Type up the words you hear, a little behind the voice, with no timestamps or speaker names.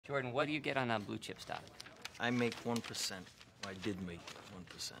Jordan, what do you get on a blue chip stock? I make 1%. I did make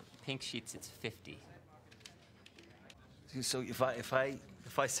 1%. Pink Sheets, it's 50. So if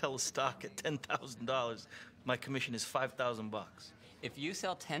I sell a stock at $10,000, my commission is $5,000. If you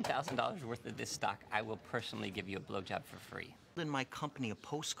sell $10,000 worth of this stock, I will personally give you a blowjob for free. In my company a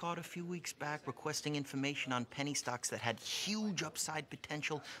postcard a few weeks back requesting information on penny stocks that had huge upside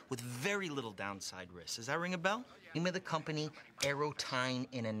potential with very little downside risk. Does that ring a bell? Name of the company, Aerotine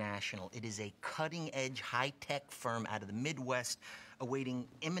International. It is a cutting-edge, high-tech firm out of the Midwest awaiting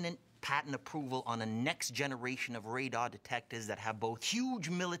imminent patent approval on a next generation of radar detectors that have both huge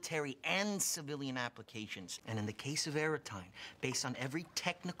military and civilian applications. And in the case of Aerotine, based on every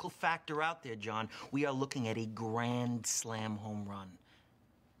technical factor out there, John, we are looking at a grand slam home run.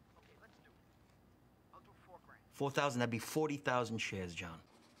 Okay, let's do it. I'll do $4,000. 4,000, that'd be 40,000 shares, John.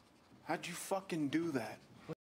 How'd you fucking do that?